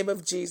upon the name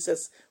of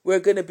Jesus, we're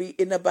going to be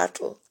in a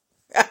battle.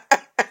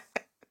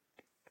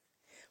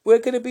 We're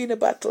going to be in a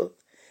battle.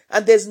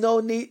 And there's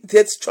no need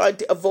that's trying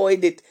to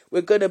avoid it.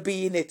 We're going to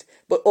be in it.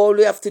 But all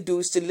we have to do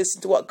is to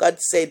listen to what God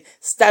said,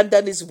 stand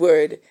on His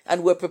word,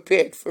 and we're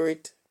prepared for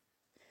it.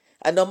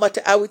 And no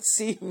matter how it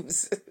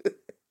seems,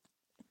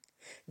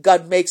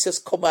 God makes us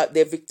come out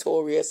there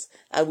victorious,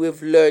 and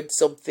we've learned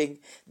something.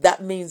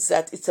 That means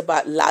that it's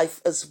about life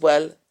as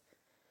well.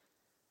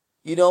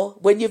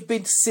 When you've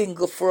been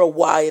single for a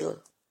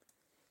while,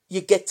 you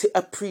get to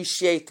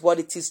appreciate what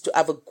it is to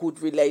have a good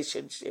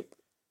relationship.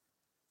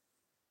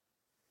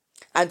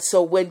 And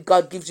so when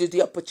God gives you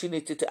the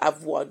opportunity to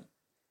have one,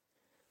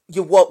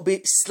 you won't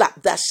be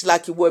slapdash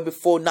like you were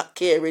before, not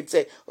caring.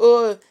 Say,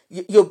 oh,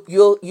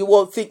 you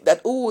won't think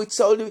that, oh,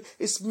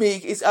 it's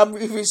me, I'm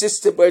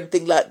irresistible, and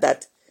thing like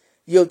that.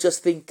 You'll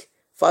just think,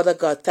 Father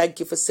God, thank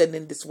you for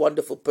sending this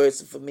wonderful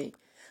person for me,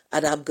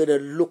 and I'm going to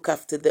look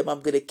after them,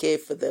 I'm going to care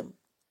for them,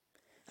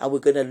 and we're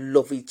going to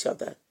love each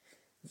other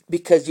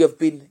because you've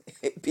been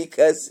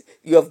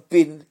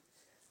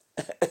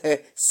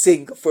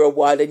single for a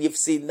while, and you've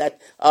seen that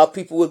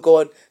people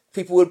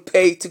will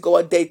pay to go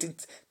on dating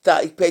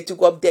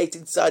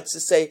sites to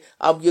say,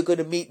 you're going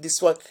to meet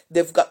this one.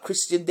 They've got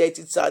Christian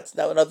dating sites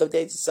now, and other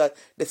dating sites.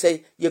 They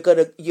say you're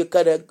gonna.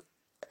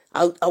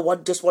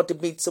 Just want to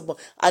meet someone.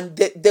 And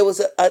there was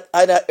and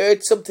I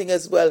heard something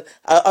as well.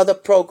 Other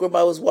program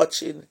I was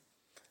watching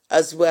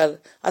as well.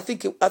 I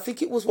think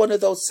it was one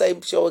of those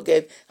same show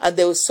again, and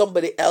there was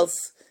somebody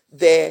else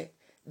there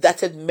that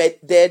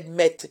they had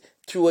met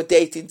through a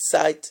dating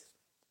site.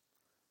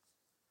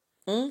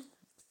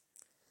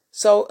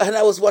 So, and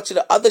I was watching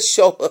the other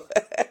show,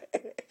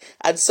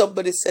 and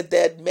somebody said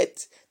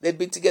they'd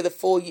been together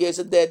 4 years,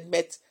 and they had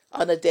met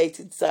on a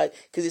dating site,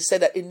 because he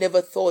said that he never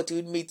thought he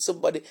would meet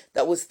somebody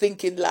that was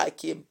thinking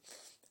like him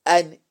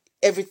and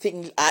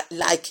everything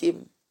like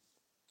him.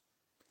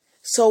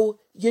 So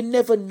you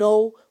never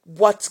know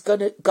what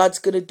God's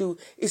gonna do.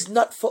 It's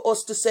not for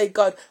us to say,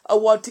 God, I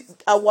want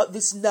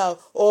this now,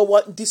 or I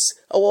want this,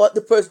 or I want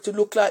the person to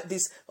look like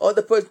this, or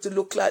the person to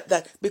look like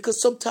that, because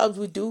sometimes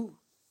we do.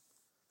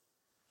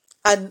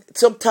 And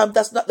sometimes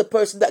that's not the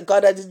person that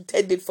God had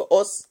intended for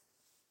us.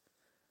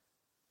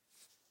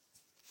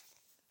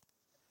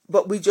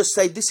 But we just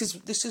say, this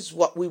is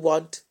what we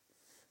want.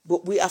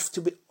 But we have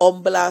to be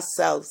humble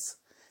ourselves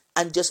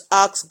and just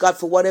ask God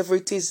for whatever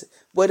it is,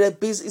 whether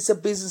it's a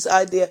business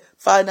idea,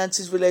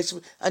 finances,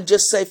 relationship, and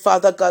just say,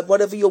 Father God,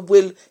 whatever your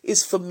will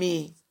is for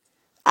me,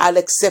 I'll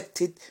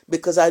accept it,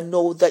 because I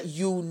know that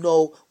you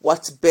know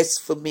what's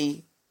best for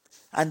me.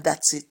 And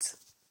that's it.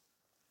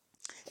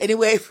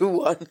 Anyway,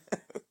 everyone,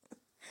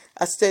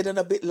 I stayed on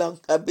a bit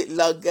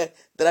longer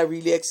than I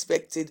really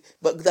expected,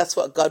 but that's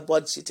what God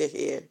wants you to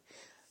hear.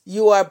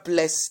 You are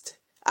blessed.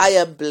 I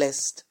am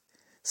blessed.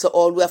 So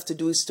all we have to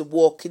do is to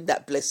walk in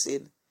that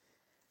blessing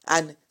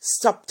and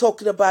stop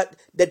talking about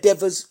the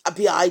devil's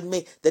behind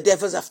me, the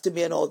devil's after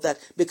me and all that,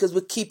 because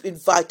we keep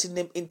inviting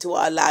them into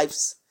our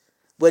lives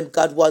when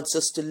God wants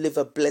us to live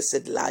a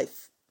blessed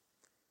life.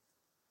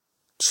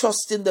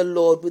 Trust in the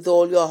Lord with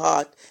all your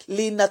heart.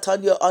 Lean not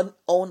on your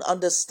own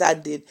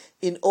understanding.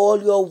 In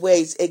all your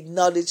ways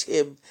acknowledge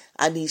him,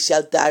 and he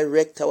shall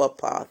direct our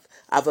path.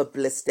 Have a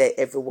blessed day,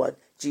 everyone.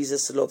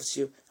 Jesus loves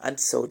you, and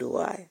so do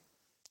I.